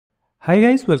Hi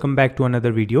guys, welcome back to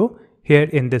another video. Here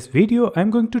in this video, I'm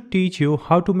going to teach you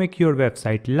how to make your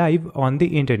website live on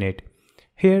the internet.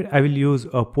 Here I will use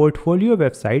a portfolio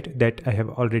website that I have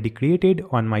already created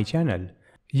on my channel.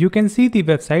 You can see the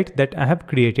website that I have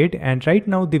created, and right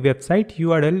now the website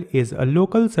URL is a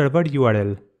local server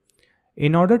URL.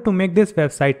 In order to make this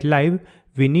website live,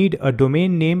 we need a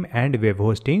domain name and web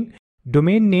hosting.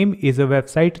 Domain name is a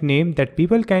website name that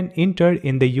people can enter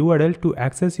in the URL to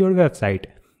access your website.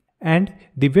 And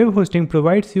the web hosting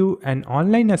provides you an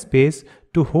online space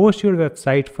to host your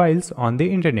website files on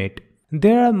the internet.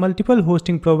 There are multiple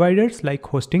hosting providers like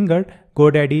Hostinger,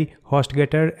 GoDaddy,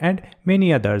 HostGator, and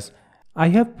many others. I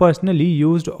have personally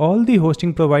used all the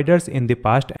hosting providers in the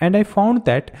past, and I found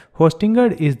that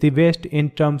Hostinger is the best in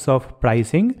terms of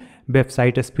pricing,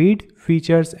 website speed,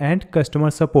 features, and customer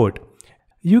support.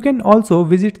 You can also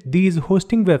visit these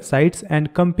hosting websites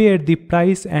and compare the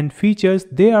price and features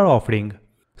they are offering.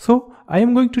 So I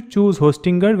am going to choose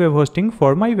Hostinger web hosting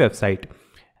for my website.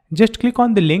 Just click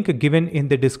on the link given in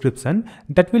the description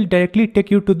that will directly take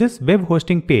you to this web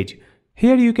hosting page.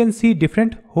 Here you can see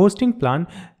different hosting plan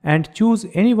and choose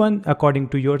any one according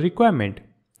to your requirement.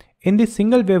 In this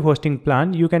single web hosting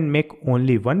plan, you can make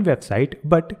only one website,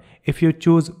 but if you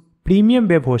choose premium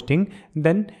web hosting,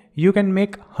 then you can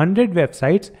make 100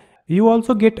 websites. You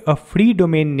also get a free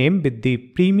domain name with the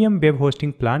premium web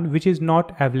hosting plan, which is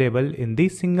not available in the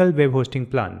single web hosting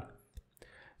plan.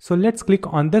 So let's click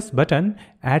on this button,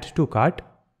 Add to Cart.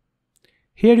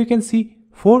 Here you can see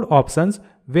 4 options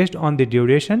based on the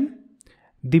duration.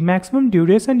 The maximum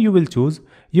duration you will choose,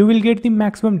 you will get the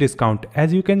maximum discount,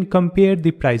 as you can compare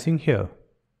the pricing here.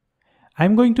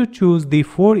 I'm going to choose the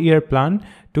 4-year plan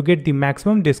to get the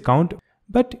maximum discount.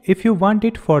 But if you want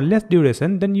it for less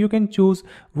duration, then you can choose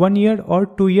 1 year or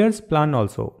 2 years plan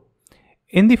also.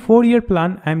 In the 4-year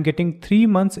plan, I am getting 3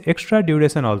 months extra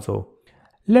duration also.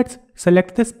 Let's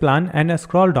select this plan and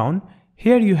scroll down.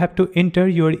 Here you have to enter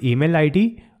your email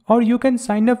ID, or you can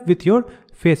sign up with your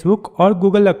Facebook or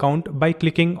Google account by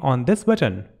clicking on this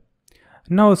button.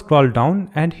 Now scroll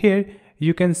down, and here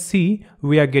you can see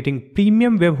we are getting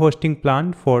premium web hosting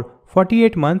plan for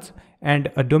 48 months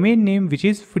and a domain name which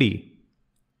is free.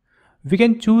 We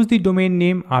can choose the domain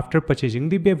name after purchasing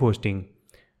the web hosting.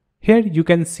 Here you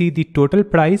can see the total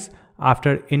price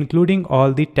after including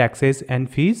all the taxes and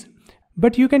fees,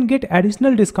 but you can get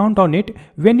additional discount on it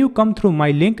when you come through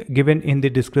my link given in the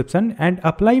description and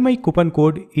apply my coupon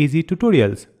code Easy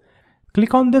Tutorials.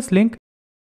 Click on this link,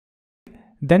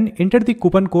 then enter the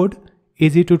coupon code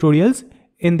Easy Tutorials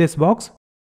in this box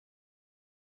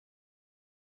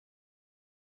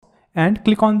and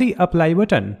click on the apply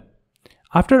button.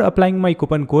 After applying my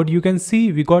coupon code, you can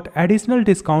see we got additional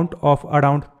discount of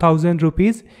around 1000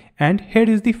 rupees, and here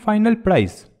is the final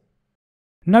price.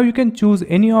 Now you can choose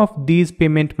any of these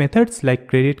payment methods like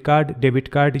credit card,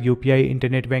 debit card, UPI,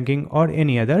 internet banking, or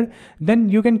any other. Then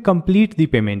you can complete the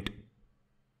payment.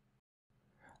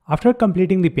 After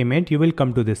completing the payment, you will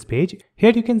come to this page.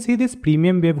 Here you can see this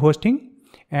premium web hosting,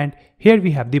 and here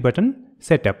we have the button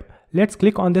setup. Let's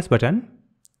click on this button,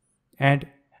 and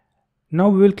now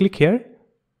we will click here.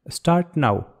 Start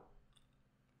now.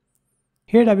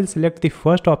 Here I will select the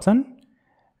first option,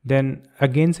 then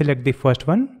again select the first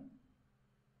one,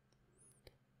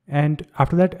 and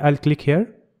after that I'll click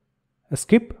here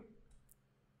skip,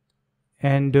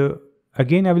 and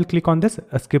again I will click on this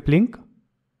skip link,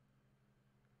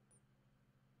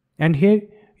 and here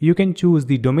you can choose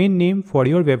the domain name for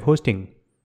your web hosting.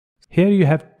 Here you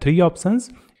have 3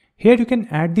 options. Here you can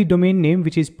add the domain name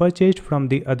which is purchased from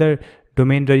the other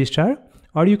domain registrar,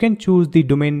 or you can choose the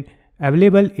domain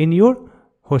available in your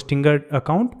Hostinger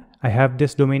account. I have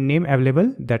this domain name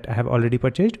available that I have already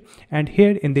purchased, and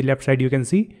here in the left side you can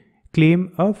see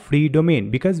claim a free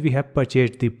domain. Because we have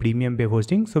purchased the premium web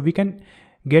hosting, so we can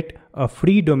get a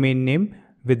free domain name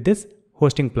with this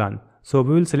hosting plan. So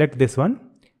we will select this one,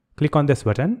 click on this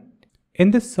button.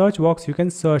 In this search box you can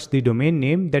search the domain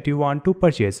name that you want to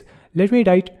purchase. Let me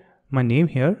write my name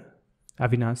here,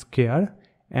 Avinash KR,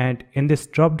 and in this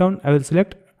drop down I will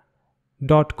select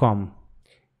 .com,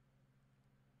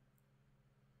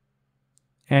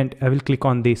 and I will click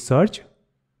on the search.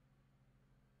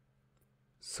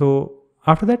 So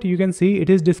after that you can see it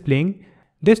is displaying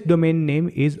this domain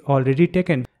name is already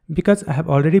taken because I have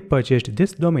already purchased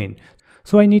this domain.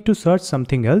 So I need to search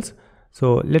something else.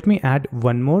 So let me add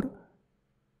one more.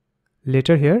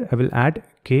 Later here I will add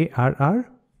KRR,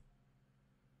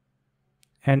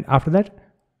 and after that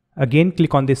again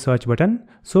click on the search button.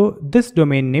 So this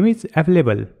domain name is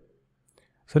available.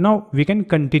 So now we can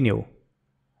continue.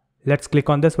 Let's click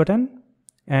on this button,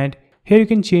 and here you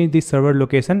can change the server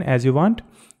location as you want.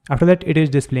 After that, it is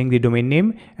displaying the domain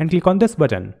name, and click on this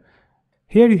button.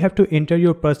 Here you have to enter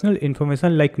your personal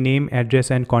information like name,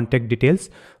 address and contact details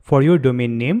for your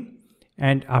domain name.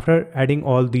 And after adding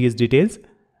all these details,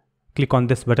 click on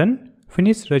this button,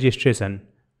 finish registration.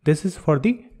 This is for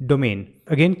the domain.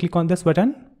 Again, click on this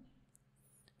button.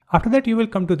 After that, you will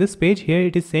come to this page. Here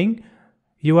it is saying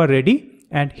you are ready,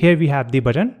 and here we have the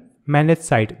button manage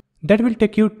site. That will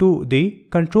take you to the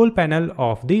control panel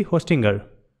of the Hostinger.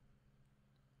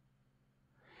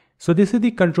 So this is the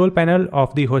control panel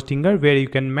of the Hostinger where you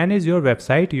can manage your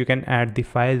website. You can add the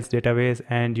files, database,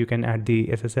 and you can add the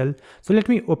SSL. So let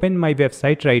me open my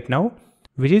website right now,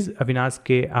 which is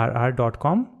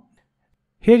avinashkrr.com.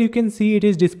 Here you can see it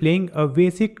is displaying a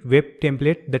basic web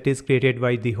template that is created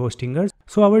by the Hostinger.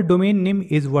 So our domain name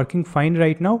is working fine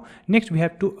right now. Next, we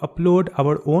have to upload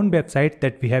our own website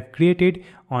that we have created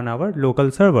on our local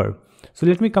server. So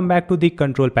let me come back to the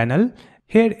control panel.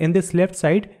 Here in this left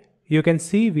side, you can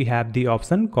see we have the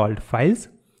option called files,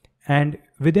 and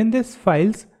within this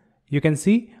files you can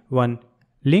see one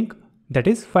link that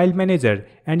is file manager,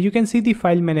 and you can see the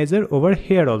file manager over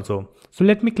here also. So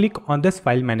let me click on this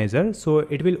file manager. So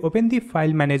it will open the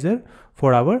file manager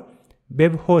for our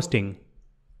web hosting.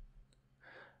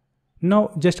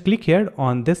 Now just click here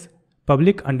on this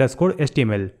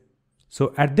public_html.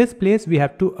 So at this place we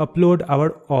have to upload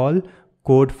our all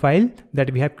code file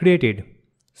that we have created.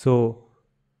 So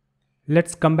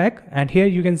let's come back, and here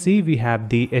you can see we have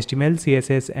the HTML,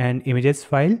 CSS and images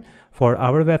file for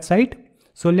our website.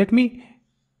 So let me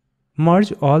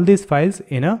merge all these files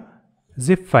in a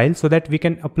zip file so that we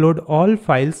can upload all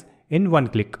files in one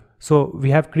click. So we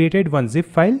have created one zip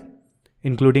file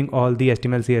including all the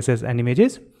HTML, CSS and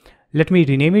images. Let me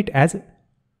rename it as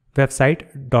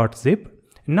website.zip.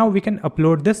 Now we can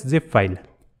upload this zip file.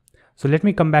 So let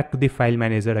me come back to the file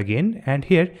manager again, and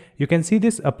here you can see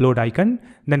this upload icon,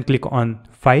 then click on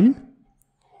file.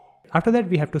 After that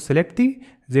we have to select the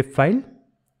zip file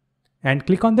and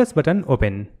click on this button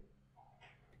open.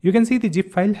 You can see the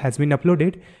zip file has been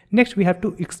uploaded. Next we have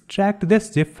to extract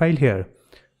this zip file here.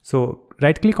 So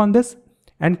right click on this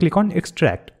and click on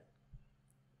extract.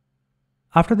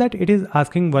 After that it is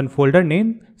asking one folder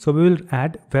name, so we will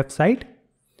add website,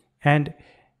 and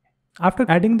after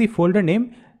adding the folder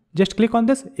name, just click on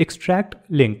this extract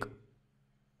link.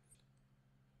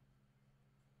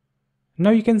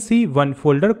 Now you can see one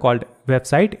folder called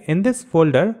website. In this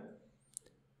folder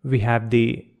we have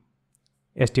the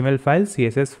HTML file,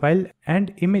 CSS file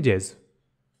and images.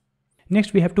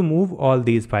 Next we have to move all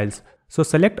these files. So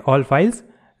select all files,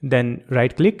 then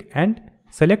right click and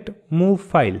select move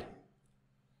file.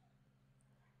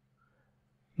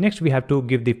 Next we have to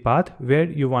give the path where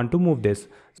you want to move this.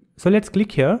 So let's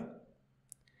click here,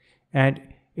 and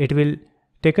it will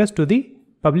take us to the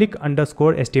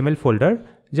public_html folder.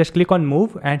 Just click on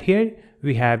move, and here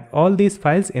we have all these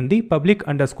files in the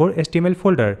public_html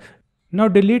folder. Now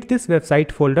delete this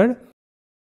website folder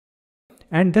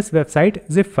and this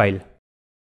website zip file.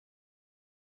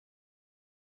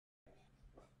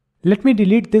 Let me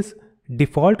delete this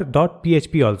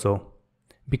default.php also,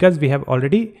 because we have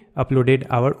already uploaded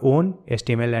our own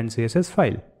HTML and CSS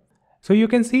file. So you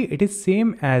can see it is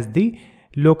same as the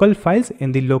local files.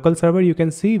 In the local server you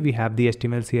can see we have the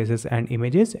HTML, CSS and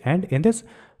images, and in this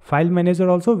file manager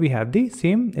also we have the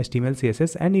same HTML,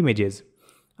 CSS and images.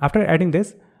 After adding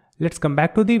this, let's come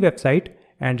back to the website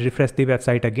and refresh the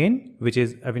website again, which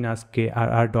is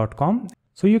avinashkrr.com.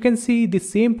 So you can see the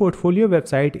same portfolio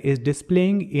website is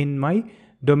displaying in my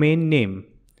domain name.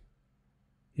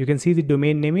 You can see the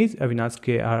domain name is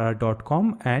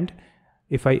avinashkrr.com, and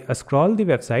if I scroll the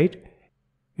website,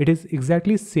 it is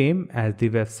exactly same as the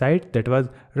website that was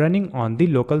running on the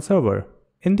local server.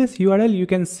 In this URL you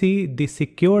can see the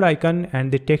secure icon,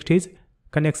 and the text is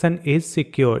connection is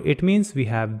secure. It means we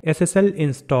have SSL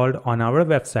installed on our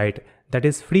website that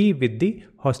is free with the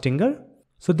Hostinger.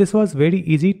 So this was very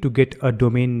easy to get a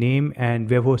domain name and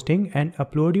web hosting and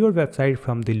upload your website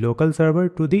from the local server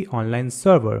to the online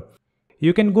server.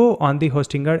 You can go on the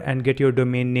Hostinger and get your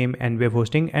domain name and web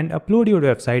hosting and upload your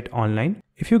website online.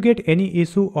 If you get any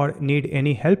issue or need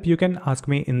any help, you can ask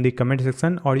me in the comment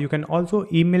section, or you can also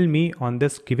email me on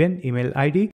this given email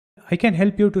ID. I can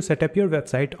help you to set up your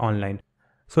website online.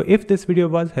 So if this video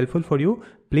was helpful for you,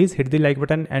 please hit the like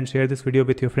button and share this video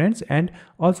with your friends, and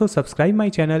also subscribe my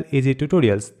channel Easy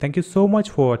Tutorials. Thank you so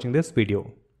much for watching this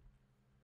video.